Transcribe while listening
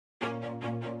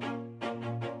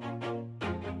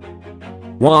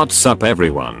What's up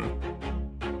everyone?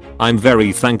 I'm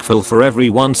very thankful for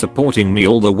everyone supporting me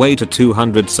all the way to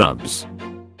 200 subs.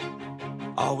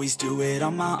 Always do it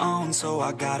on my own, so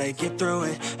I gotta get through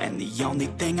it. And the only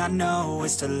thing I know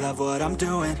is to love what I'm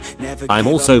doing. I'm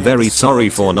also very sorry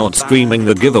for not streaming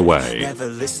the giveaway.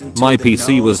 My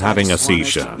PC was having a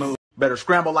seizure. Better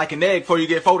scramble like an egg before you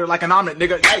get folded like an omelet,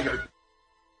 nigga. Jaeger.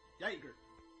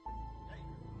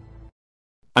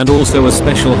 And also a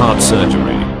special heart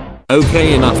surgery.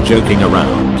 Okay, enough joking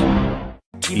around.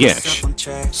 Yes.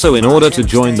 So in order to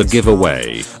join the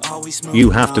giveaway, you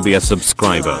have to be a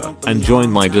subscriber and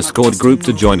join my Discord group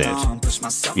to join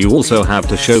it. You also have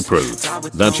to show proof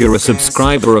that you're a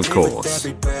subscriber, of course.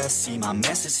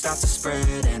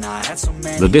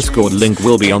 The Discord link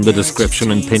will be on the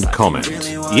description and pinned comment.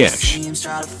 Yes.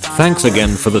 Thanks again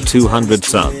for the 200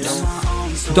 subs.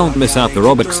 Don't miss out the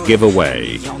ROBUX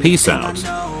giveaway. Peace out.